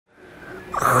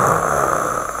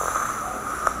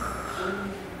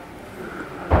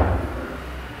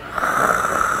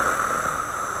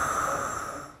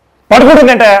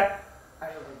పడుకుంటుందంటే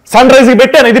sun రైజ్కి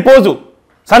పెట్టాను, ఇది pose.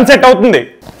 Sunset అవుతుంది.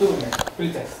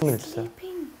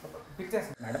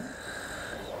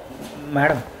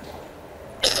 మేడం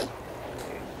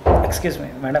ఎక్స్క్యూజ్ మీ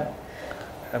మేడం,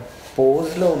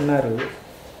 పోజ్లో ఉన్నారు,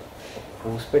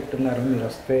 పోజ్ పెట్టున్నారు, మీరు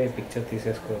వస్తే పిక్చర్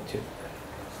తీసేసుకోవచ్చు.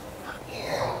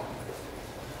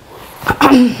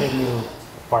 మీరు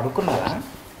పడుకున్నారా?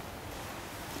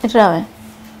 రావే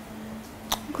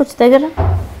కొంచెం దగ్గర.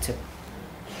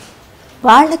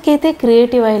 వాళ్ళకైతే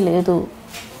క్రియేటివ్ అయి లేదు,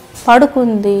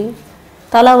 పడుకుంది,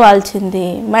 తల వాల్చింది,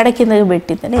 మెడ కిందకి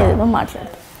పెట్టిందని ఏదేదో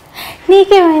మాట్లాడుతుంది.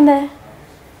 నీకేమైందా?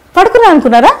 పడుకున్నా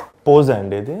అనుకున్నారా? పోజ్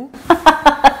అండి ఇది.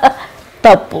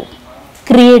 తప్పు,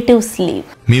 క్రియేటివ్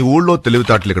స్లీప్. మీ ఊళ్ళో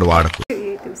తెలివితేటలు ఇక్కడ వాడకు.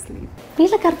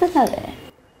 వీళ్ళకి అర్థం కాదే.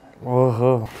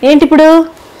 ఓహో, ఏంటి ఇప్పుడు?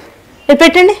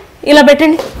 పెట్టండి, ఇలా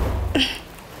పెట్టండి,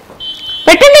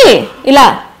 పెట్టండి ఇలా.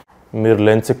 మీరు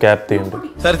లెన్స్ క్యాప్ తీయండి.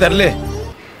 సరే సర్లే,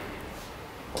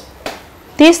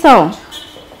 తీస్తాం.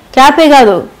 క్యాపే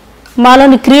కాదు,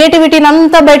 మాలోని క్రియేటివిటీని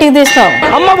అంతా బయటికి తీస్తాం.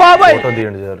 ఫోటో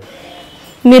తీయండి చాలు.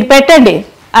 మీరు పెట్టండి,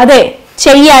 అదే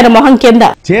చెయ్యి ఆయన మొహం కింద.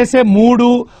 చేసే మూడు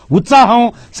ఉత్సాహం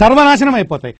సర్వనాశనం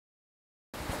అయిపోతాయి.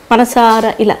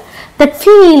 మనసారా ఇలా. That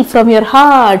feel from your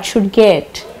heart should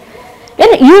get.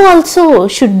 And you also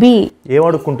should be. ఏం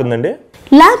అడుక్కుంటుందండి?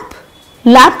 ల్యాంప్,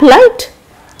 ల్యాంప్ లైట్,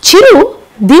 చిరు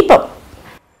దీపం.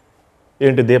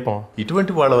 ఏంటి దీపం?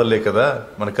 ఇటువంటి వాళ్ళ వల్లే కదా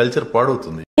మన కల్చర్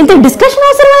పాడవుతుంది. ఇంత డిస్కషన్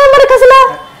అవసరమా మనకు అసలు?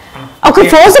 ఒక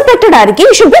ఫోజ్ పెట్టడానికి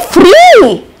యూ షుడ్ బి ఫ్రీ.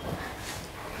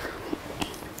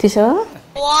 తీసా?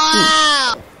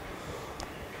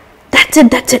 That's it,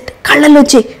 that's it. కళ్ళ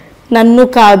నుంచి, నన్ను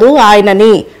కాదు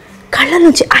ఆయనని, కళ్ళ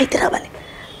నుంచి అయితే రావాలి.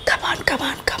 కమాన్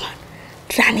కమాన్ కమాన్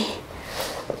రాణి.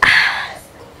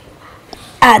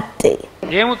 అదే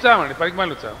ఏం ఉత్సాహం అండి, పరిమాణ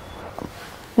ఉత్సాహం.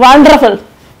 Wonderful,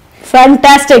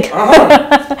 fantastic.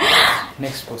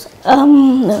 Next pose.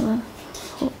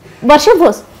 వర్షం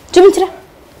పోజ్ చూపించరా.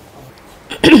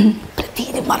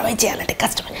 ప్రతిదీ మనమే చేయాలంటే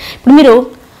కష్టం. ఇప్పుడు మీరు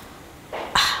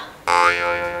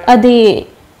అది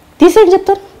తీసేయండి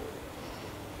చెప్తారు.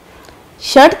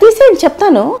 షర్ట్ తీసేయండి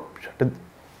చెప్తాను.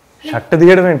 షర్ట్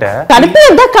తీయడం ఏంటా?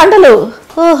 కనిపించద్దా కండలు?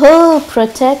 ఓహో,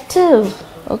 ప్రొటెక్టివ్.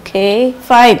 Okay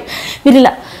fine. మీరు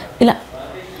ఇలా ఇలా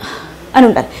అని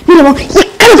ఉంటారు. మీరు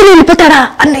ఎక్కడికి వెళ్ళిపోతారా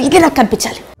అన్న ఇది నాకు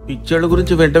కనిపించాలి. పిక్చర్ల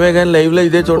గురించి వెంటనే కానీ లైవ్ లో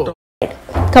ఇదే చూడటం.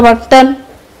 కమాన్ టర్న్.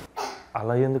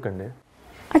 అలా ఎందుకండి?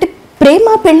 అంటే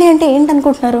ప్రేమ పెళ్ళి అంటే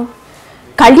ఏంటనుకుంటున్నారు?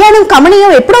 కళ్యాణం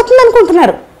కమనీయం ఎప్పుడవుతుంది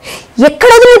అనుకుంటున్నారు? ఎక్కడ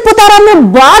వదిలిపోతారా అన్న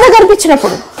బాధ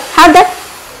కనిపించినప్పుడు.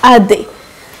 అది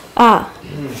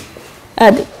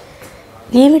అది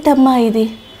ఏమిటమ్మా ఇది,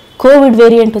 కోవిడ్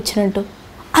వేరియంట్ వచ్చినట్టు.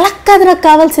 అలా కాదు నాకు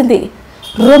కావాల్సింది,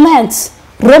 రొమాన్స్.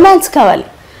 రొమాన్స్ కావాలి.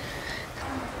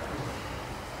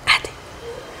 అది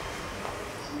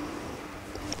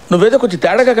నువ్వేదో కొంచెం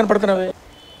తేడాగా కనపడుతున్నావే.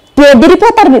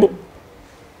 బెదిరిపోతారు మీరు.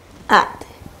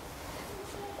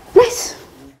 నైస్.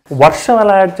 వర్షం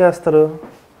ఎలా యాడ్ చేస్తారు?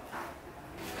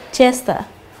 చేస్తా,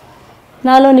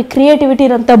 నాలోని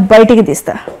క్రియేటివిటీని అంతా బయటికి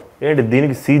తీస్తా. ఏంటి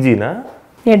దీనికి సీజీనా?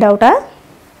 ఏ డౌటా?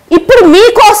 ఇప్పుడు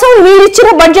మీకోసం మీరిచ్చిన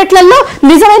బడ్జెట్లలో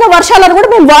నిజమైన వర్షాలను కూడా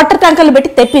మేము వాటర్ ట్యాంకర్లు పెట్టి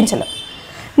తెప్పించలేం.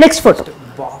 నెక్స్ట్ ఫోటో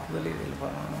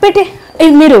పెట్టి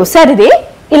మీరు సార్ ఇది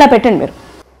ఇలా పెట్టండి. మీరు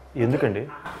ఎందుకండి?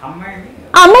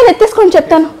 ఆ అమ్మాయిని ఎత్తేసుకొని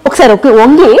చెప్తాను ఒకసారి. ఓకే,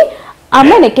 ఓన్లీ ఆ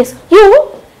అమ్మాయిని ఎక్కేసి you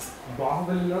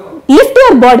lift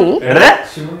your body.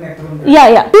 Yeah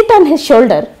yeah, SIT on his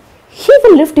shoulder. He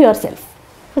will lift your self.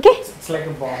 Okay,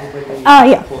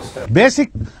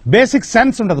 basic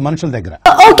sense ఉండదు మనుషుల దగ్గర.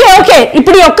 ఓకే ఓకే,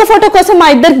 ఇప్పుడు ఈ ఒక్క ఫోటో కోసం మా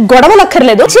ఇద్దరు గొడవలు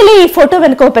అక్కర్లేదు. యాక్చువల్లీ ఈ ఫోటో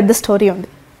వెనుక ఒక పెద్ద స్టోరీ ఉంది.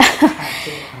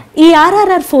 ఈ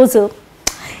ఆర్ఆర్ఆర్ ఫోజ్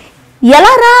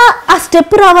ఎలా రా ఆ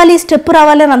స్టెప్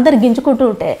రావాలి అని అందరు గింజుకుంటూ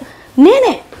ఉంటే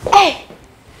నేనే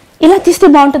ఇలా తీస్తే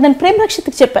బాగుంటుందని ప్రేమ్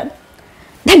రక్షిత్కి చెప్పాను.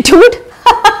 డూడ్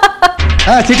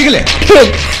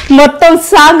మొత్తం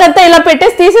సాంగ్ అంతా ఇలా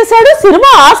పెట్టేసి తీసేశాడు. సినిమా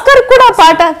ఆస్కార్ కూడా ఆ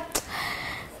పాట.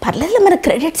 పర్లేదు, మన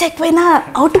క్రెడిట్స్ ఎక్కువైనా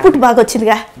అవుట్పుట్ బాగా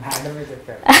వచ్చిందిగా.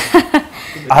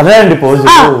 అదే అండి పోజ్.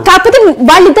 కాకపోతే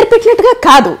వాళ్ళిద్దరు పెట్టినట్టుగా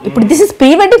కాదు. ఇప్పుడు this is pre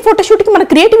wedding photoshoot కి మన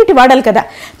క్రియేటివిటీ వాడాలి కదా.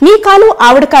 మీ కాలు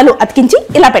ఆవిడ కాలు అతికించి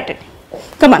ఇలా పెట్టండి.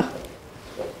 కమాన్.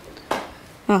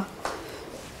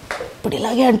 ఇప్పుడు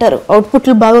ఇలాగే అంటారు,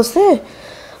 అవుట్పుట్లు బాగా వస్తే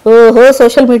ఓహో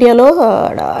సోషల్ మీడియాలో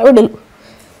ఆవిడలు.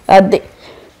 అదే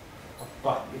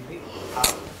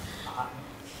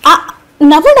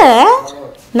నవ్వడా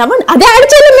నవ్వండి. అదే యాడ్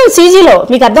చేయలేదు మేము సీజీలో.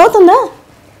 మీకు అర్థమవుతుందా?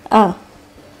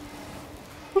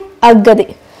 అగ్గది.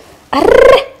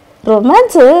 Array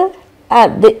romance.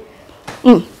 అది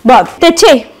బాగు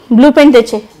తెచ్చేయి. బ్లూ పెయింట్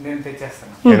తెచ్చే. నేను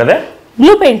తెచ్చేస్తాను. ఏంటదే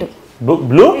blue paint.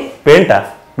 Blue పెయింటా?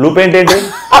 Blue paint ఏంటి?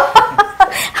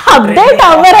 అప్డేట్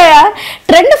అవ్వరాయా?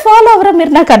 ట్రెండ్ ఫాలో అవ్వరా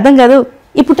మీరు? నాకు అర్థం కాదు.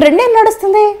 ఇప్పుడు ట్రెండ్ ఏం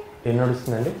నడుస్తుంది? ఏం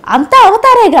నడుస్తుందండి? అంతా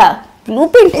అవతారేగా. బ్లూ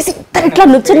పెయింట్ వేసి ఇట్లా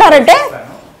నుంచున్నారంటే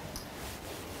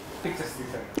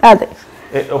అదే.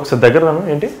 ఒకసారి దగ్గర రాను.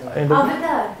 ఏంటి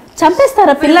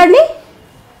చంపేస్తారా పిల్లాడిని?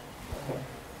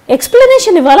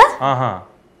 ఎక్స్ప్లెనేషన్ ఇవ్వాలా?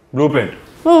 బ్లూ పెయింట్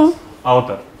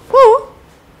అవుతారు.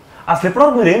 అసలు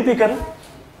ఎప్పటివరకు మీరు ఏం పీకారు?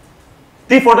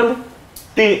 ఫోటోలు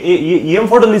ఏం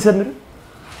ఫోటోలు తీశారు మీరు?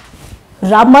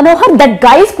 Ram Manohar, that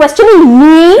guys questioning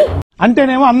me.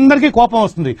 అంటేనేమో అందరికీ కోపం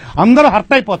వస్తుంది, అందరూ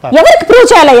హర్ట్ అయిపోతారు. ఎవరికి ప్రూవ్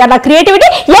చేయాలయ్యా నా క్రియేటివిటీ?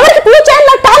 ఎవరికి ప్రూవ్ చేయాలి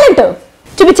నా టాలెంట్?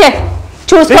 చూపించే,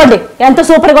 చూసుకోండి ఎంత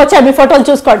సూపర్ గా వచ్చాయి మీ ఫోటోలు,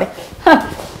 చూసుకోండి.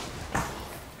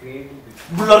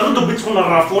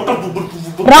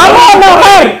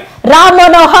 రామ్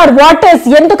మనోహర్ వాట్ ఇస్,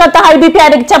 ఎందుకంత హై బీపీ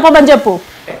ఆయనకి చెప్పమని చెప్పు.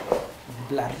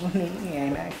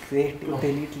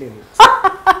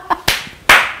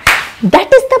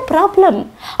 That is the problem.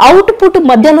 Output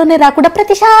మధ్యలోనే రాకుండా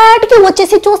ప్రతిసాటికి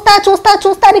వచ్చేసి చూస్తా చూస్తా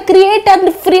చూస్తా అని క్రియేట్ అండ్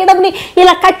ఫ్రీడమ్ ని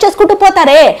ఇలా కట్ చేసుకుంటూ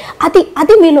పోతారే,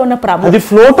 అది మీలో ఉన్న ప్రాబ్లం. అది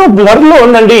ఫ్లోటో బ్లర్ లో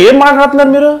ఉందండి. ఏం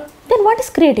మాట్లాడుతున్నారు మీరు? Then what is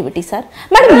creativity, sir?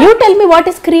 Madam, you tell me what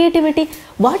is creativity?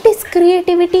 What is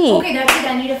creativity? Okay, that's it.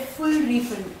 I need a full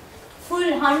refund. Full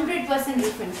 100%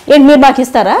 refund. ఏంటి మీరు మాకు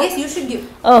ఇస్తారా? Yes, you should give.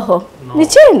 ఓహో,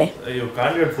 ఇచ్చేయండి. You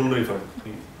can't get full refund.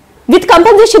 With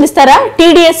compensation ఇస్తారా?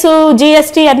 TDS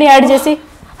GST అన్ని add చేసి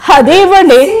అదే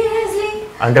ఇవ్వండి. Seriously?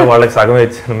 అంటే వాళ్ళకి సగం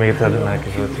ఇచ్చాను, మిగతాది నాకు.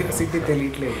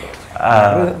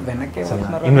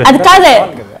 అది కాదే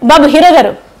బాబు హీరో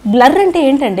గారు. బ్లర్ అంటే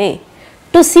ఏంటండి?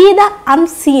 To see the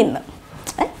unseen.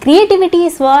 Creativity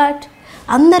is what?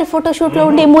 అందరి ఫోటోషూట్లో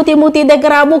ఉండి మూతి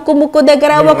దగ్గర ముక్కు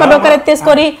దగ్గర ఒకరొకరు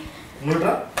ఎత్తేసుకొని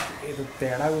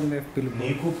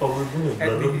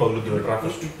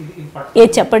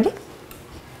ఏది చెప్పండి.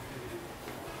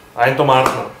 ఆయనతో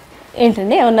మాట్లాడుతున్నాను.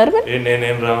 ఏంటండి ఏమన్నారు మీరు?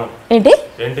 నేనేం రాను. ఏంటి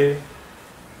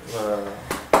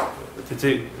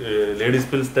లేడీస్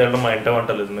పిలిస్తే వెళ్ళడం మా ఇంట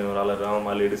వంటలేదు. మేము అలా రాము,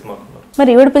 మా లేడీస్ మాట్లాడుతున్నారు. మరి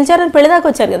ఈవిడ పిలిచారని పెళ్లి దాకా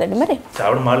వచ్చారు కదండి. మరి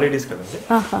ఆవిడ మా లేడీస్ కదండి.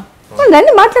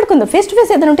 రండి మాట్లాడుకుందాం, ఫేస్ టు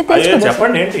ఫేస్ ఏదైనా ఉంటే తెలుసుకుందాం.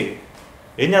 చెప్పండి ఏంటి,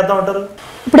 ఏం చేద్దాం అంటారు?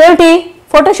 ఇప్పుడు ఏమిటి,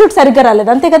 ఫోటోషూట్ సరిగ్గా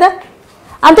రాలేదు అంతే కదా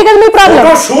మీ ప్రాబ్లం.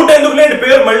 షూట్ ఎందుకు లేండి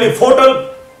పేరు, మళ్ళీ ఫోటోలు.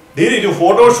 ఇది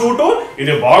ఫోటో షూట్,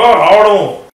 ఇది బాగా రావడం.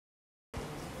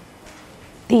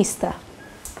 తీస్తా,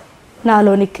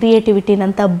 నాలోని క్రియేటివిటీని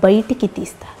అంతా బయటికి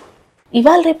తీస్తా.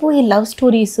 ఇవాళ రేపు ఈ లవ్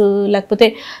స్టోరీస్ లేకపోతే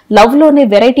లవ్లోనే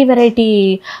వెరైటీ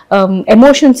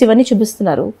ఎమోషన్స్ ఇవన్నీ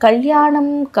చూపిస్తున్నారు. కళ్యాణం,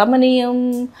 కమనీయం,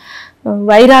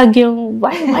 వైరాగ్యం,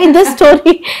 వై ద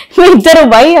స్టోరీ? మీ ఇద్దరు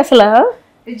వై అసలు?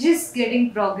 It's just getting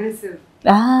progressive.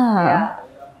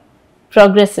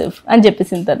 Progressive అని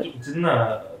చెప్పేసి తను. చిన్న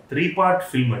 3-part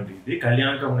ఫిల్మ్ అండి ఇది.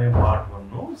 కళ్యాణం కమనీయం పార్ట్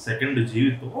 1, సెకండ్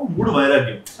జీవితం, 3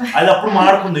 వైరాగ్యం. అది అప్పుడు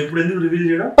మాడుకుంది, ఇప్పుడు ఎందుకు రివీల్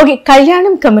చేయడం? ఓకే,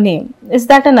 కళ్యాణం కమనీయం, is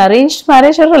that an arranged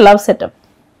marriage or a love setup?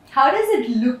 How does it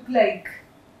look like?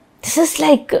 This is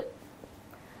like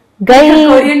guy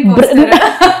Korean poster.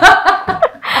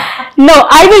 No,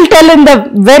 I will tell in the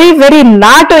very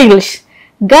NATO English.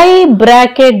 Guy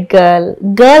bracket girl.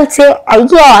 Girl say,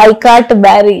 "Ayyo, I can't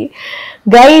marry."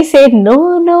 Guy say, "No,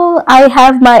 I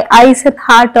have my eyes and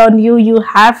heart on you. You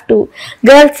have to."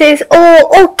 Girl says, "Oh,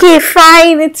 okay,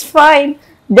 fine, it's fine."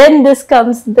 Then this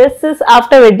comes. This is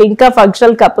after wedding ka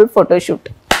functional couple photo shoot.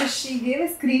 So she gave a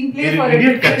screenplay for a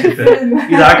different film.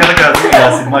 ఇది ఆ కథ కాదు, ఇది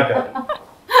ఆ cinema కాదు.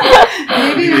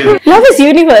 Love is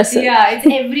universal. Yeah, it's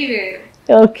everywhere.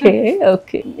 Okay.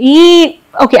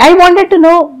 Okay, I wanted to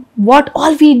know what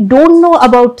all we don't know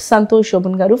about Santosh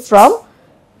Shoban garu from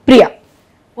Priya.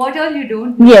 What all you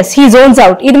don't? Yes, he zones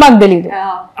out. Idi maku teliyadu.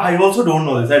 I also don't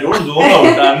know this. I don't zone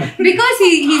out. Because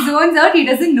he zones out, he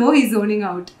doesn't know he's zoning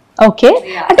out. Okay.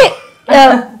 Yeah. Ante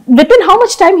within how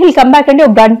much time he'll come back andi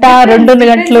ok ganta 2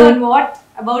 gantlu?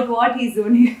 About what he's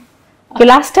zoning. Okay,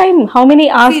 last time how many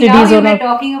hours did he zone Now we out? were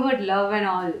talking about love and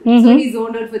all. So he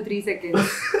zoned out for 3 seconds.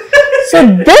 So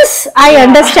this I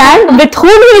understand with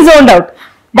whom he zoned out.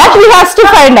 That we have to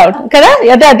find out. Kada?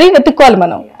 Adi vetukovali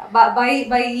manam.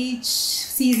 By each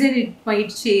season it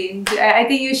might change. I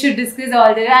think you should discuss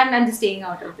all that. I'm just staying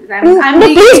out of this. No,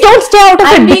 please don't stay out of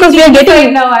it because we are getting.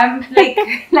 No, I'm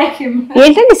like him.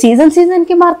 ఏంటండి season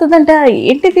కి మారుతుందంట?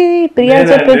 ఏంటిది ప్రియా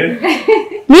చెప్పి?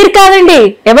 మీరు కాదండి,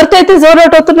 ఎవరితో అయితే zone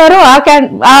out అవుతున్నారో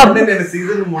నేను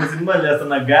సీజన్ 3 సినిమాలు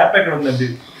చేస్తున్నా, గ్యాప్ ఎక్కడ ఉందండి?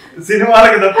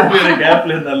 సినిమాలకి తప్ప వేరే గ్యాప్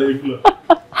లేదు నా లైఫ్ లో.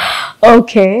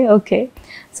 Okay.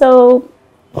 So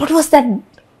what was that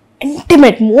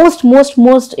intimate,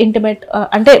 most intimate,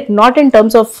 ante not in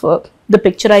terms of the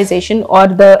picturization or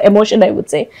the emotion, I would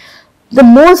say the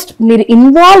most meer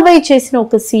involve ayi chesina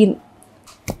oka scene,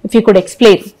 if you could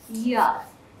explain Yeah,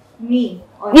 me.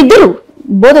 Or ఇద్దరు,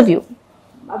 both of you.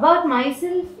 about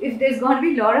myself, if there's going to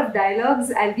be a lot of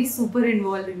dialogues, I'll be super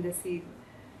involved in the scene.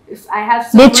 If I have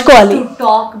so much to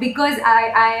talk, because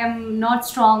I am not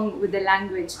strong with the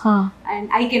language and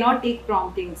I cannot take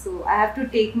prompting, so I have to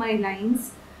take my lines.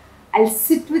 I'll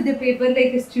sit with the paper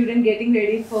like a student getting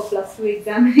ready for +2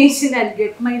 examination. I'll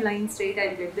get my lines straight,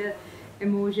 I'll get the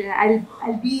emotion,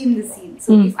 I'll be in the scene.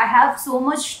 So if I have so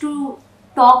much to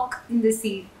talk in the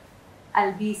scene,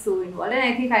 I'll be so involved, and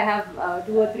I think I have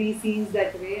 2 or 3 scenes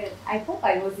that way. I hope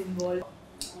I was involved.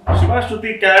 Shiva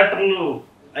శృతి క్యారెక్టర్లు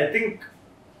I think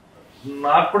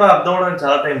నాకు కూడా అర్థం అవడానికి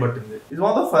చాలా time పట్టింది. It's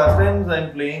one of the first times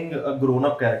I'm playing a grown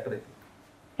up character. I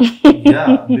think yeah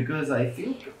because I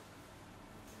think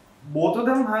both of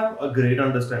them have a great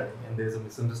understanding and there's a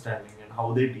misunderstanding and how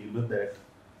they deal with that.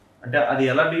 అంటే అది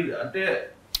ఎలా deal అంటే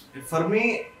for me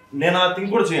నేను ఆ think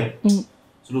కూడా చేయను.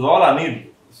 So it was all Anil.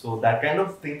 So that kind of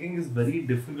thinking is very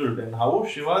difficult, and how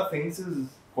Shiva thinks is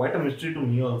quite a mystery to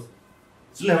me also.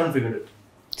 Still haven't figured it.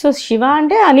 So Shiva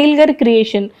అంటే అనిల్ గారి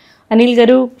creation, Anil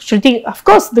గారు శృతి, of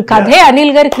course the కథే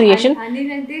అనిల్ గారి creation.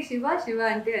 Anil అంటే శివ, శివ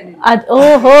అంటే అనిల్.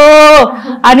 ఓహో,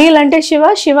 అనిల్ అంటే శివ,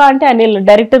 శివ అంటే అనిల్,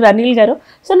 డైరెక్టర్ అనిల్ గారు.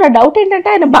 సో నా డౌట్ ఏంటంటే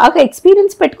ఆయన బాగా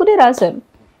ఎక్స్పీరియన్స్ పెట్టుకుని రాశారు.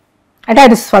 అంటే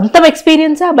ఆయన సొంతం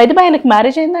ఎక్స్పీరియన్సా? బయట ఆయనకు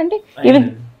మ్యారేజ్ అయిందండి? ఈవెన్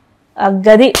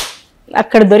గది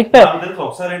అక్కడ దొరికిపోయారు.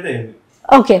 ఒకసారి అయితే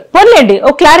ఓకే, పోన్లేండి, ఓ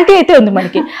క్లారిటీ అయితే ఉంది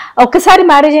మనకి. ఒక్కసారి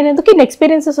మ్యారేజ్ అయినందుకు ఇన్ని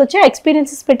ఎక్స్పీరియన్సెస్ వచ్చాయి,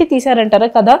 ఎక్స్పీరియన్సెస్ పెట్టి తీసారంటారా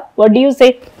కదా? What do you say?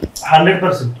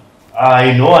 100%. I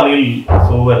know Anil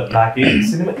so well. నాకు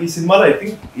ఈ సినిమాలో ఐ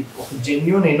థింక్ ఒక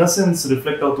జెన్యూన్ ఇన్నోసెన్స్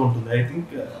రిఫ్లెక్ట్ అవుతూ ఉంటుంది. ఐ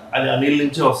థింక్ అది అనిల్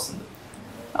నుంచే వస్తుంది.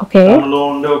 ఓకే, అందులో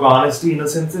ఉండే ఒక ఆనెస్టీ,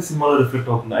 ఇన్నోసెన్స్ సినిమాలో రిఫ్లెక్ట్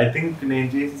అవుతుంది. ఐ థింక్ నేను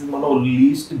చేసిన సినిమాలో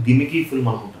లీస్ట్ గిమికీ ఫిల్మ్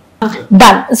అనుకుంటా.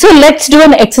 Done. So let's do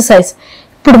an exercise.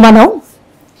 ఇప్పుడు మనం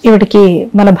ఇవిడికి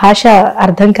మన భాష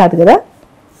అర్థం కాదు కదా?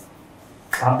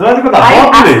 అర్థమైంది కదా?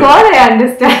 Of course I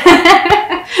understand.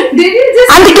 Did you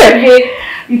just అందుకే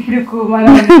ఇప్పుడు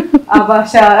మనం ఆ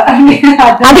భాష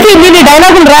అందుకే నేను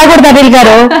డైలాగులు రాకూడదు అనిల్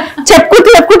గారు.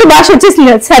 చెప్పుకుంటూ భాష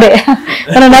వచ్చేసింది. సరే,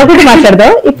 మనం నవ్వుకుంటూ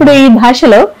మాట్లాడదాం. ఇప్పుడు ఈ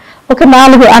భాషలో ఒక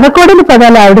 4 అనకూడని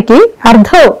పదాలు ఆవిడకి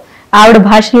అర్థం ఆవిడ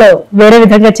భాషలో వేరే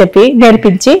విధంగా చెప్పి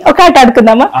నేర్పించి ఒక ఆట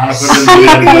ఆడుకుందామా?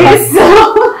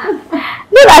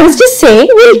 No, I was just saying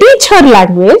we'll teach her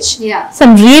language. Yeah.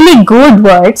 Some really good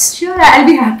words. Sure, I'll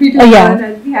be happy to learn.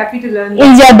 I'll be happy to learn.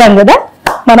 ఏం చేద్దాం కదా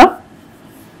మనం?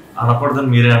 అనకూడదని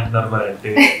మీరే అంటున్నారు మరి. అంటే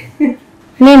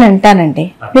నేను అంటానండి,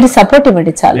 మీరు సపోర్ట్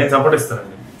ఇవ్వండి చాలు. నేను సపోర్ట్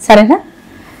ఇస్తానండి. సరేనా?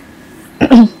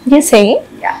 You say?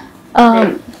 Yeah.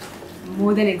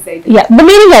 More than excited. Yeah, the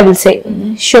meaning I will say.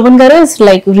 Shoban garu is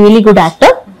like really good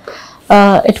actor.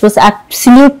 It was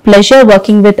absolute pleasure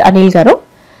working with Anil garu.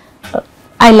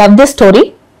 I love this story,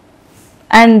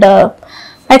 and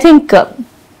I think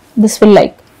this will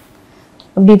like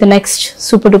be the next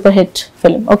super duper hit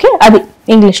film. Okay, adi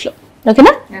English lo. Okay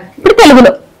na? Ipudu Telugu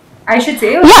lo. I should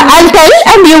say. Yeah, I'll tell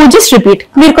and you just repeat.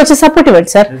 Meer koncham support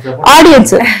iవ్వండి sir.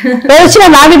 Audience vechina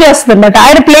naagide vastund annata.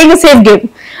 I am playing a safe game.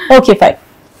 Okay, fine.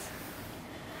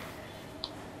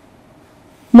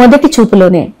 మొదటి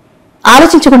చూపులోనే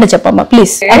ఆలోచించకుండా చెప్పమ్మా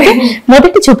please.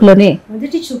 మొదటి చూపులోనే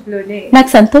నాకు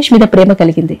సంతోష్ మీద ప్రేమ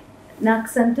కలిగింది.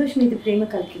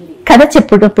 కథ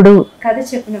చెప్పినప్పుడు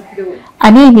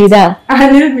అనిల్ మీద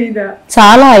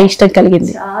చాలా ఇష్టం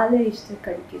కలిగింది.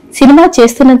 సినిమా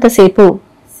చేస్తున్నంత సేపు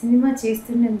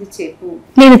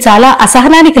నేను చాలా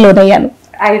అసహనానికి లోనయ్యాను.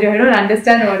 I don't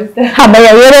understand what is that. అబ్బాయి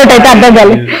ఏదోటైతే అర్థం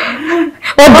కాలేదు.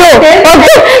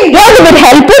 మీరు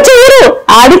హెల్ప్ చేయరు,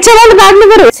 ఆడిచ్చేవాళ్ళు కాదు.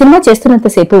 సినిమా చేస్తున్నంత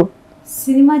సేపు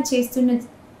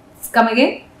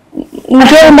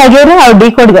ఇంకేముంది అగేరు అవి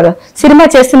డీకోడ్ కదా. సినిమా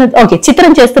చేస్తున్న ఓకే,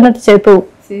 చిత్రం చేస్తున్నంత సేపు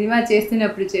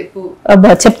అబ్బా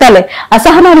చెప్తాలే,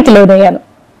 అసహనానికి లోనయ్యాను.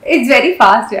 It's very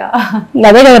fast, yeah.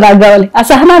 అదే కదా నాకు కావాలి.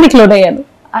 అసహనానికి లోనయ్యాను.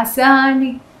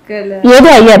 ఏదో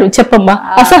అయ్యాను చెప్పమ్మా.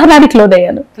 అసహనానికి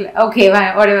లోనయ్యాను. Okay,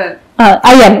 whatever.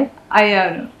 అయ్యాను.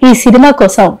 ఈ సినిమా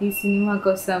కోసం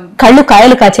కళ్ళు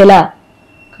కాయలు కాచేలా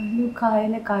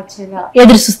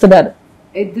ఎదురు చూస్తున్నాను.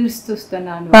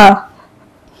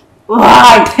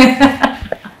 What?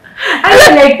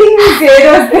 I'm letting you say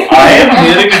those things. I am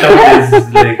hearing it out.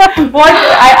 Like What?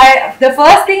 The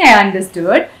first thing I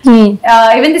understood,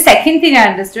 even the second thing I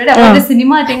understood about the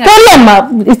cinema thing.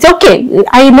 It's okay.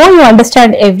 I know you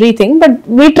understand everything, but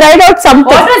we tried out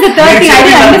something. What was the third thing I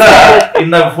didn't understand? in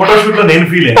the photo shoot lo nen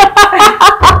feel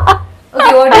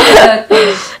Okay, what is the third thing?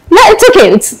 No, it's okay.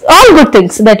 It's all good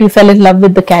things that you fell in love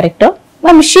with the character.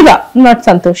 I'm Shiva, not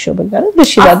Santosh Shoban. The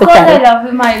Shiva, Of the course character. I love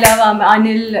him. I love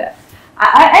Anil.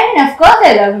 I mean, of course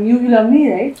I love him. You love me,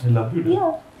 right? I love you too.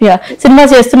 Yeah. Cinema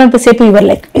చేస్తున్నంత సేపు you were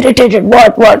like irritated.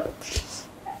 What?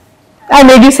 I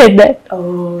made you said that.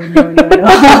 Oh, no.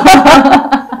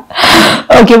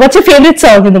 Okay, what's your favorite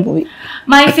song in the movie?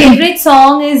 My favorite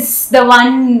song is the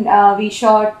one we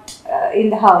shot in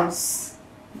the house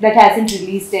that hasn't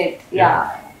released yet.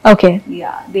 Yeah. Okay.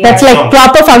 Yeah. That's like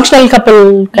proper functional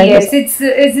couple kind yes, of. it's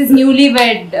this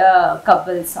newlywed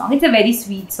couple song. It's a very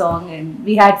sweet song, and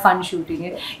we had fun shooting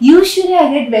it. Usually, I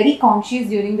get very conscious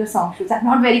during the song shoots. I'm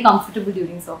not very comfortable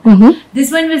during song. This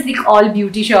one was like all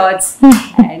beauty shots,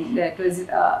 and that was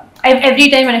every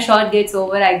time when a shot gets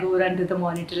over, I go run to the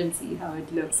monitor and see how it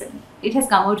looks, and it has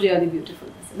come out really beautiful.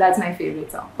 So that's my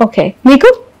favorite song. Okay.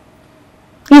 Meeku?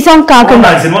 ఈ song కాకుండా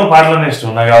నాకు cinema పాటలనే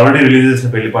ఇష్టం. నాకు already release చేసిన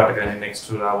పెళ్లి పాట కానీ next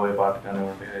రాబోయే పాట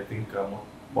కానివ్వండి, ఐ థింక్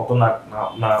మొత్తం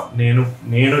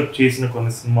నేను చేసిన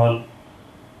కొన్ని సినిమాల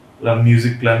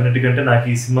మ్యూజిక్ అన్నిటికంటే నాకు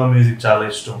ఈ సినిమా మ్యూజిక్ చాలా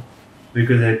ఇష్టం.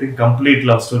 Because I think complete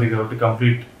love story కాబట్టి,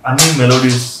 కంప్లీట్ అన్ని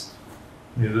మెలోడియస్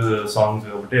సాంగ్స్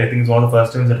కాబట్టి I think it's one of the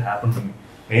first times that happen to me.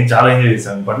 నేను చాలా ఎంజాయ్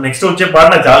చేశాను. బట్ నెక్స్ట్ వచ్చే పాట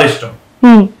నాకు చాలా ఇష్టం.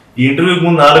 ఈ ఇంటర్వ్యూకి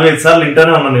ముందు 4-5 సార్లు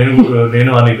వింటానే ఉన్నాను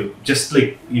నేను Anil, just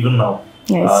like even now.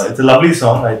 It's a lovely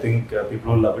song. I think people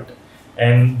will love it,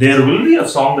 and there will be a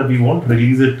song that we won't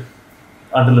release it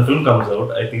until the film comes out.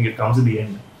 I think it comes at the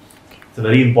end. It's a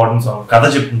very important song. Kada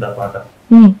cheppunda paata.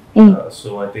 So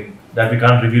I think that we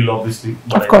can't reveal obviously,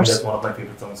 but I think that's one of my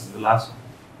favorite songs. It's the last one.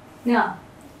 Yeah.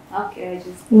 Okay,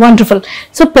 wonderful.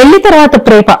 So పెళ్లి తర్వాత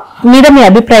ప్రేమ మీద మీ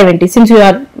అభిప్రాయం ఏంటి? Since you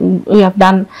have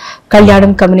done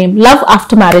కళ్యాణం కమనీయం, love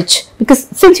after marriage, because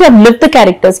since you have live the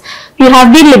characters, you have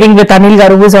been living with Anil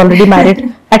గారు who is already married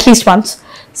at least once.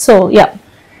 So yeah,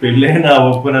 పెళ్ళైన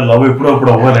అవ్వకపోయినా లవ్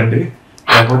ఎప్పుడప్పుడు అవ్వాలండి,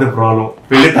 లేకపోతే ప్రాబ్లం.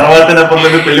 పెళ్లి తర్వాతనే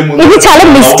పర్లేదు, పెళ్లి ముందు. ఇది చాలా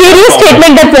mysterious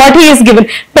statement that what he is given.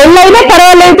 పెళ్ళైనా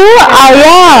పర్వాలేదు,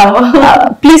 యా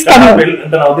ప్లీజ్ కమ్.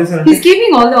 అంటే నా ఉద్దేశం he's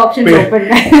keeping all the options open.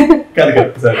 కాదు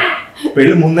సరే,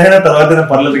 పెళ్లి ముందైనా తర్వాతనే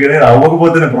పర్లేదు కానీ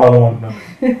అవ్వకపోతేనే ప్రాబ్లం అంటున్నాను.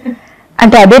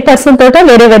 అంటే అదే పర్సన్ తోట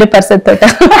వేరే పర్సన్ తోట?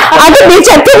 అది మీరు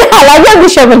చెప్పింది అలాగే ఉంది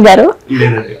శోభన్ గారు.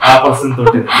 లేదండి, ఆ పర్సన్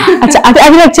తోటి.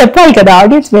 అది నాకు చెప్పాలి కదా,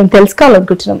 ఆడియన్స్ మేము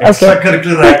తెలుసుకోవాలనుకుంటున్నాం.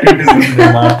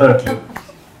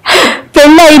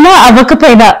 పెళ్ళి అయినా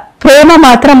అవ్వకపోయినా ప్రేమ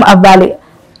మాత్రం అవ్వాలి,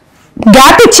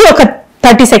 గ్యాప్ ఇచ్చి ఒక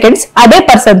 30 seconds అదే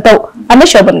పర్సన్ తో అన్న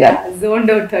శోభన్ గారు. Zoned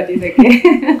out 30 seconds.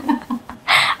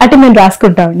 అంటే మేము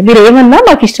రాసుకుంటామండి, మీరు ఏమన్నా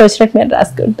మాకు ఇష్టం వచ్చినట్టు మేము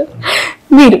రాసుకుంటాం.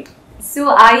 మీరు? So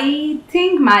I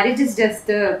think marriage is just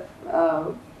a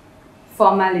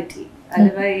formality.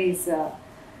 Otherwise,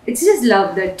 it's just love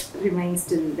that remains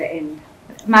till the end.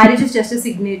 Marriage is just a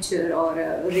signature or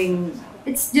a ring.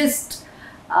 It's just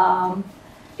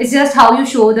how you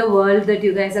show the world that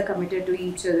you guys are committed to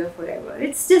each other forever.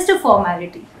 It's just a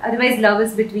formality. Otherwise, love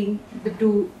is between the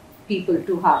two people,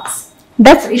 two hearts.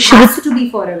 It has to be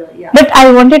forever. Yeah. But I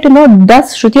wanted to know, does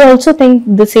Shruti also think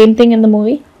the same thing in the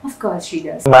movie? Of course she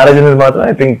does. Marriage అనేది మాత్రం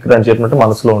I think దాని చెప్పినట్టు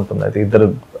మనసులో ఉంటుంది. అయితే ఇద్దరు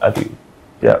అది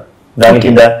దానికి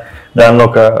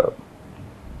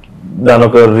దాని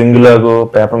ఒక రింగ్ లాగో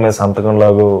పేపర్ మీద సంతకం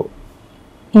లాగో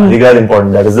అది కాదు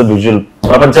important. That is the visual,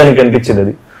 ప్రపంచానికి కనిపించేది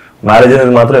అది. మ్యారేజ్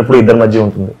అనేది మాత్రం ఎప్పుడు ఇద్దరి మధ్య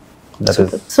ఉంటుంది.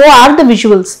 So are the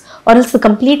visuals or else the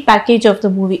complete package of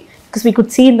the movie, because we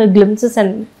could see in the glimpses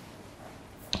and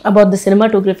about the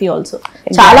cinematography also.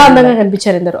 చాలా అందంగా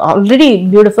కనిపించారు ఇందరు, ఆల్రెడీ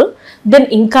బ్యూటిఫుల్. దెన్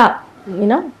ఇంకా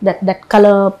that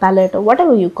color palette or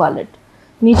whatever you call it.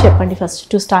 మీరు చెప్పండి first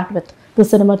to start with the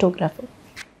cinematography.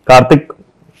 Karthik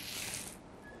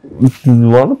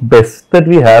one best that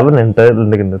we have in entire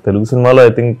Telugu సినిమాలో.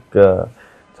 I think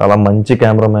చాలా మంచి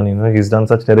cameraman. He's done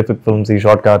such terrific films. He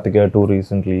shot Karthikeya 2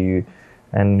 recently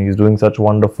and he's doing such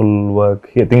wonderful work.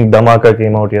 I think Dhamaka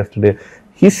came out yesterday.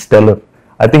 He's stellar.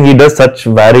 I think he does such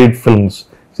varied films.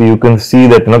 So you can see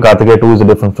that Karthikeya 2 is a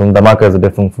different film, Dhamaka is a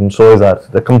different film, so is ours.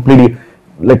 They're completely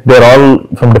like they're all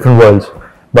from different worlds.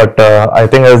 But I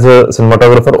think as a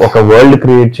cinematographer, oka world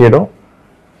create cheyadam,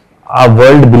 aa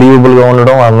world believable ga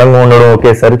undadam, andanga undadam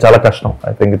okesari chala kashtam.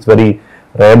 I think it's very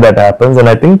rare that happens, and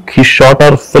I think he shot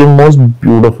our film most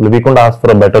beautifully. We couldn't ask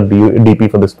for a better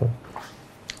DP for this film.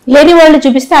 లేని వాళ్ళు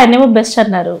చూపిస్తే ఆయనేమో best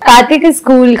అన్నారు. Karthik is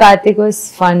cool. Karthik was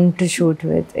fun to shoot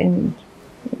with, and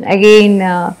again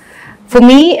for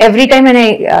me, every time when I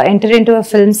enter into a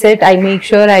film set, I make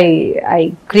sure I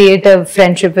create a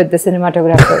friendship with the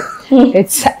cinematographer.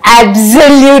 It's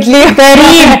absolutely very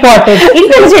important.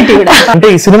 Intensity kuda. Ante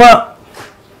ee cinema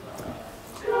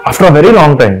after a very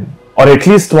long time, or at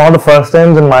least one of the first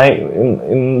times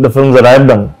in the films that I've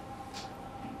done,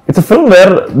 it's a film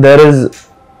where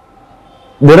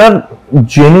there are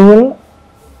genuine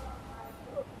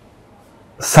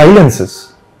silences.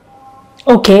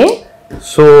 Okay.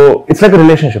 So it's like a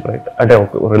relationship, right? అంటే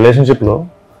ఒక relationship లో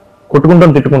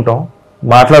కొట్టుకుంటాం, తిట్టుకుంటాం,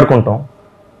 మాట్లాడుకుంటాం.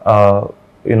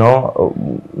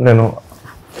 నేను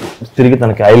తిరిగి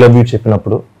తనకి I love you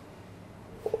చెప్పినప్పుడు,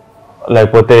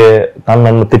 లేకపోతే తను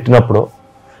నన్ను తిట్టినప్పుడు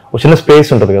ఒక చిన్న స్పేస్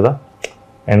ఉంటుంది కదా,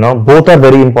 both are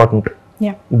very important,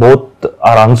 both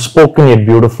are unspoken yet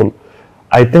beautiful.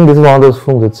 I think this is one of those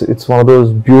films, it's one of those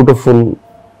beautiful,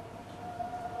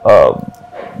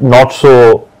 not so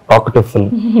talkative film.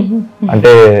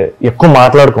 అంటే ఎక్కువ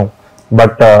మాట్లాడుకోం,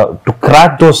 but to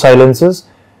crack those silences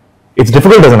it's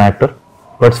difficult as an actor,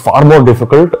 but it's far more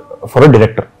difficult for a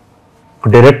director.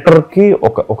 Director కి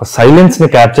ఒక silence ని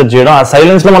capture చేయడం, ఆ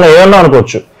silence లో మనం ఏమన్నా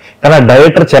అనుకోవచ్చు, కానీ ఆ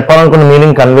డైరెక్టర్ చెప్పాలనుకున్న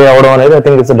మీనింగ్ కన్వే అవడం అనేది I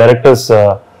think it's directors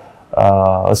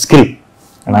skill.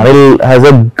 And Anil has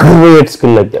a great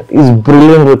skill like that. He's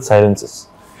brilliant with silences.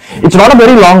 It's not a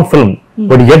very long film,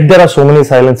 but yet there are so many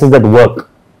silences that work.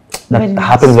 That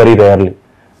happens very rarely.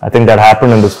 I think that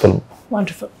happened in this film.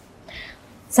 Wonderful.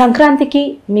 సంక్రాంతికి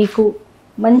మీకు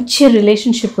మంచి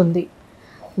relationship ఉంది.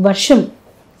 వర్షం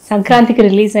సంక్రాంతికి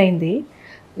release అయింది.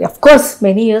 Of course,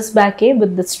 many years back,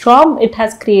 with the storm it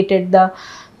has created, the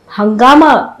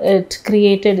hangama it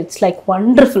created, it's like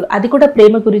wonderful. అది కూడా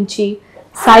ప్రేమ గురించి,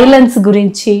 సైలెన్స్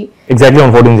గురించి. Exactly on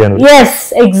 14th January. Yes,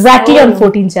 exactly on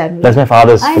 14th January. That's my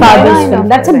father's film.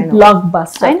 That's a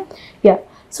blockbuster. Yeah.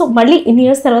 So మళ్ళీ ఇన్ని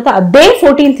years తర్వాత అదే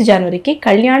 14th Januaryకి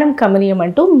కళ్యాణం కమనీయం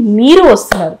అంటూ మీరు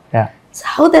వస్తున్నారు. Yeah. So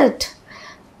how that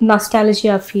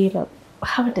nostalgia feel,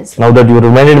 how it is? Now that you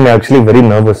reminded me, I'm actually very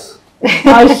nervous.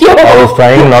 I was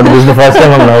trying not to. This is the first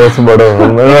time I'm nervous about it.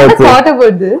 I thought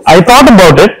about this. I thought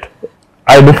about it.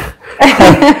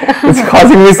 It's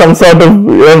causing me some sort of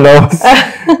nervous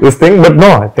this thing, but no,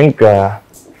 I think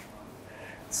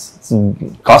it's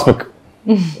cosmic.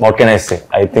 What can I say?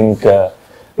 I think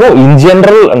no, in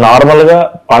general, normal ga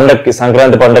pandakki,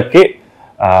 Sankranti pandakki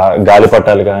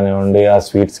గాలిపటాలు కానివ్వండి, ఆ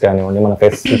sweets కానివ్వండి, మన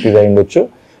facilities అయి ఉండొచ్చు.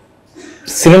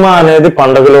 Cinema అనేది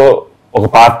పండుగలో ఒక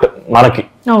పార్ట్ మనకి,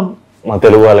 మన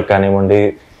తెలుగు వాళ్ళకి కానివ్వండి,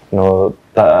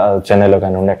 చెన్నైలో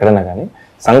కానివ్వండి, ఎక్కడైనా కానీ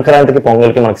సంక్రాంతికి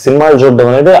పొంగల్కి మనకి సినిమాలు చూడడం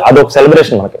అనేది అదొక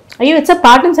సెలబ్రేషన్ మనకి. అయ్యో, it's a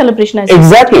part and celebration.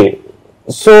 Exactly.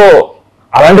 So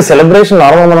అలాంటి సెలబ్రేషన్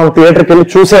నార్మల్ మనం థియేటర్కి వెళ్ళి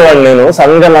చూసేవాడిని. నేను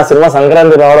సడన్ గా నా సినిమా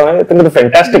సంక్రాంతి రావడం అనేది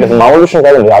ఫెంటాస్టిక్. అసలు మామూలు విషయం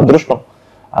కాదండి, అదృష్టం.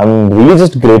 I'm really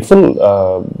just grateful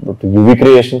to UV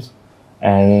Creations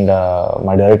and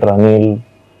my director Anil,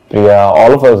 Priya,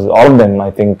 all of them.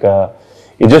 I think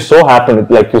it just so happened.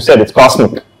 Like you said, it's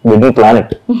cosmic. We didn't plan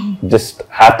it. It just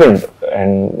happened,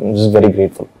 and I'm just very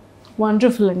grateful.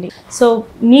 Wonderful అండి. So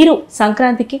మీరు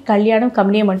సంక్రాంతికి కళ్యాణం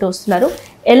కమనీయం అంటూ వస్తున్నారు.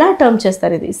 ఎలా term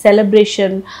చేస్తారు ఇది?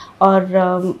 సెలబ్రేషన్ ఆర్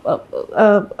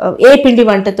ఏ పిండి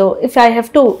వంటతో? If I have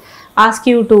to ask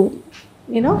you to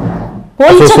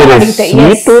What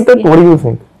do you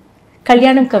think?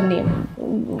 Kalyanam Kamaneeyam,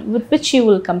 with which you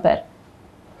will compare?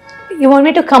 You want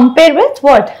me to compare with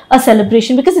what? A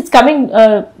celebration, because it's coming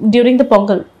during the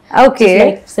Pongal. Okay. It's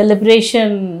like celebration,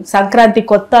 Sankranti,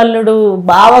 Kottalludu,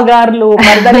 Bavagarlu,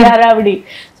 Mardali Haravidi.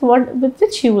 So with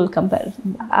which you will compare?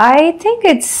 I think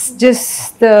it's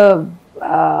just the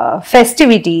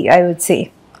festivity, I would say.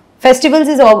 Festivals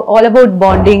is all about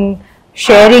bonding,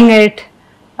 sharing it,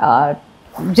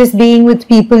 just being with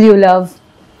people you love.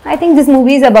 I think this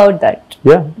movie is about that.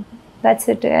 Yeah. That's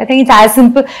it. I think it's as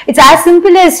simple. It's as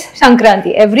simple as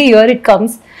Sankranti. Every year it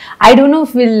comes. I don't know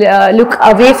if we'll look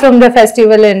away from the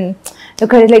festival and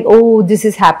look at it like, oh, this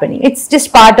is happening. It's just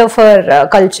part of our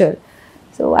culture.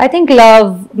 So I think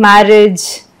love, marriage,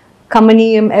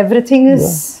 Kamaneeyam, everything is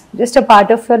just a part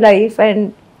of your life, and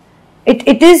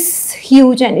it is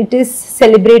huge and it is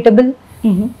celebratable,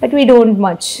 but we don't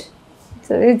much.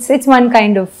 So it's one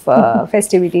kind of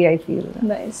festivity, I feel.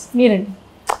 Nice. Meerandi.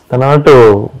 Tanatu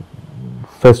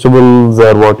festivals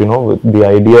are what, with the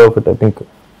idea of it, I think,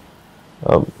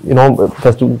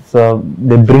 festivals,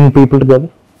 they bring people together.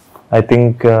 I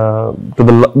think to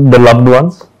the loved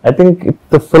ones. I think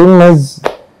the film is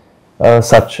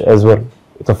such as well.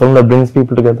 It's a film that brings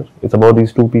people together. It's about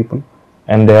these two people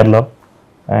and their love.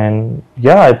 And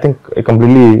yeah, I think I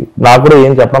completely. నాకు కూడా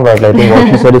ఏం చెప్పడం రావట్లేదు. I think what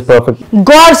she said is perfect.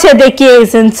 God se dekhiye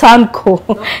is insan ko.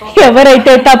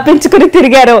 ఎవరైతే తప్పించుకుని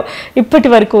తిరిగారో ఇప్పటి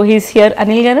వరకు he's here.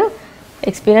 Anil గారు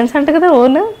ఎక్స్పీరియన్స్ అంట కదా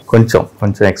ఓన్? కొంచెం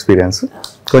ఎక్స్పీరియన్స్.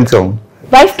 కొంచెం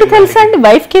వైఫ్ కి తెలుసా అండి?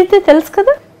 వైఫ్ కి అయితే తెలుసు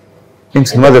కదా. నేను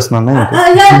సినిమా చేస్తున్నాను.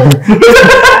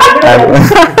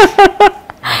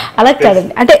 అలా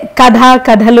కాదండి, అంటే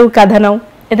కథలు కథనం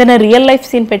ఏదైనా రియల్ లైఫ్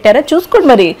సీన్ పెట్టారా? చూసుకోండి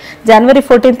మరి, January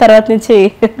 14 తర్వాత నుంచి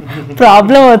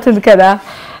ప్రాబ్లం అవుతుంది కదా.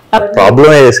 ప్రాబ్లం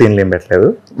అయ్యే సీన్లు ఏం పెట్టలేదు,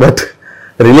 బట్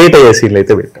రిలేట్ అయ్యే సీన్లు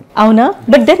అయితే పెట్టాం. అవునా?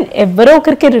 బట్ దెన్ ఎవరో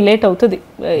ఒకరికి రిలేట్ అవుతుంది.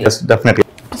 డెఫినెట్లీ.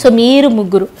 సో మీరు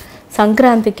ముగ్గురు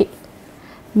సంక్రాంతికి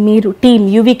మీరు టీమ్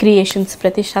యూవీ క్రియేషన్స్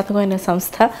ప్రతిష్టాత్మకమైన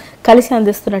సంస్థ కలిసి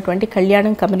అందిస్తున్నటువంటి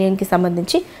కళ్యాణం కమనీయంకి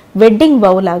సంబంధించి వెడ్డింగ్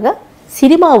వౌ లాగా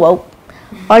సినిమా వౌ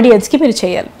ఆడియన్స్కి మీరు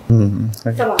చేయాలి.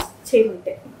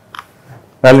 చేయమంటే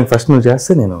వాళ్ళని ఫస్ట్ నువ్వు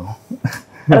చేస్తే నేను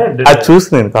అది చూసి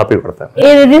నేను కాపీ కొడతాను.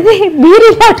 మీరు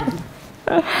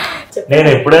నేను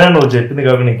ఎప్పుడైనా నువ్వు చెప్పింది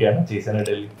కాబట్టి నీకు ఏమైనా చేశాను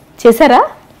ఢిల్లీ చేశారా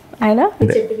ఆయన?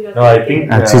 ఐ థింక్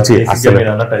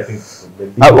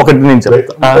ఒకటి నేను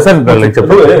చెప్తాను సార్,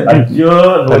 చెప్పు. అయ్యో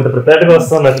నువ్వు ఇంత ప్రిపేర్డ్ గా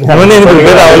వస్తావు. నేను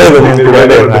ప్రిపేర్ అవ్వలేదు,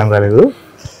 రాలేదు.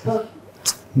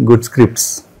 గుడ్ స్క్రిప్ట్స్,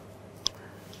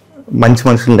 మంచి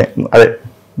మనుషులనే, అదే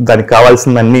దానికి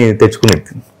కావాల్సిందన్నీ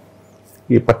తెచ్చుకునేది.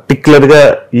 ఈ పర్టికులర్గా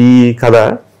ఈ కథ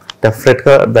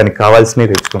డెఫినెట్గా దానికి కావాల్సినవి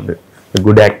తెచ్చుకోండి.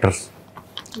 Good actors,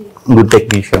 good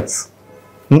technicians,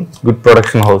 good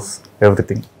production house,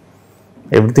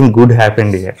 everything good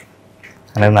happened here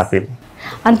అనేది నా ఫీలింగ్.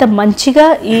 అంత మంచిగా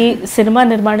ఈ సినిమా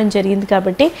నిర్మాణం జరిగింది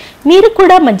కాబట్టి మీరు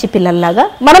కూడా మంచి పిల్లల్లాగా,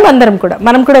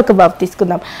 మనం కూడా ఒక బాబు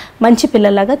తీసుకుందాం, మంచి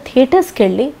పిల్లల్లాగా థియేటర్స్కి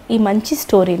వెళ్ళి ఈ మంచి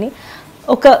స్టోరీని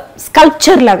ఒక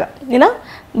స్కల్ప్చర్ లాగా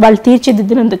వాళ్ళు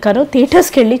తీర్చిదిద్దినందుకు గాను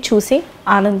థియేటర్స్కి వెళ్ళి చూసి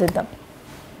ఆనందిద్దాం.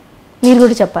 మీరు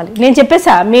కూడా చెప్పాలి. నేను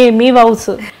చెప్పేసా మీ vows.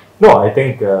 No, I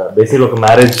think basically ఒక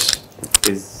marriage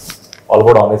is all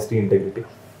about honesty, integrity.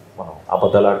 మనం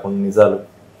అబద్ధాలు ఆడుకున్న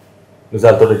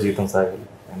నిజాలతో జీవితం సాగాలి.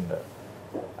 అండ్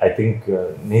ఐ థింక్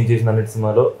నేను చేసిన అన్నిటి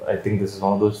సినిమాలో I think this is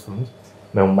one of those films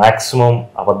మేము మ్యాక్సిమం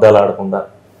అబద్ధాలు ఆడకుండా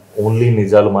ఓన్లీ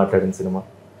నిజాలు మాట్లాడిన సినిమా,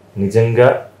 నిజంగా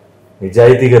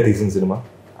నిజాయితీగా తీసిన సినిమా.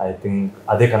 ఐ థింక్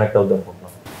అదే కనెక్ట్ అవుద్ది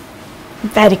అనుకుంటున్నాను.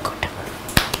 Very good.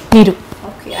 మీరు?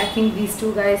 Okay, I think these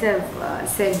two guys have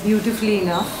said beautifully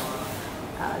enough.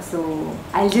 So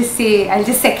I'll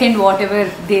just second whatever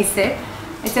they said.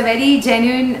 It's a very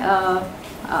genuine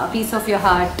piece of your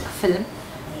heart film.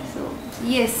 So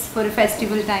yes, for a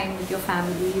festival time with your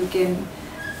family, you can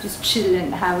just chill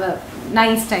and have a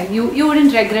nice time. You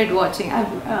wouldn't regret watching.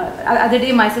 Other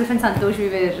day, myself and Santosh, we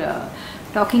were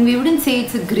talking. We wouldn't say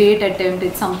it's a great attempt.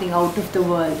 It's something out of the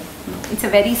world. It's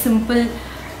a very simple.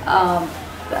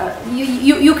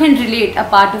 You can relate a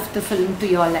part of the film to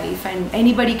your life, and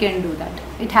anybody can do that.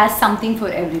 It has something for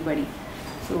everybody.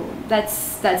 So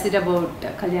that's it about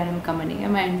Kalyanam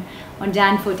Kamaneeyam, and on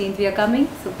Jan 14th we are coming,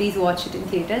 so please watch it in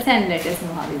theatres and let us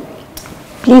know how you like it.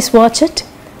 Please watch it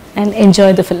and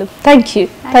enjoy the film. Thank you.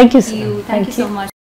 Thank you, sir. Thank you so much.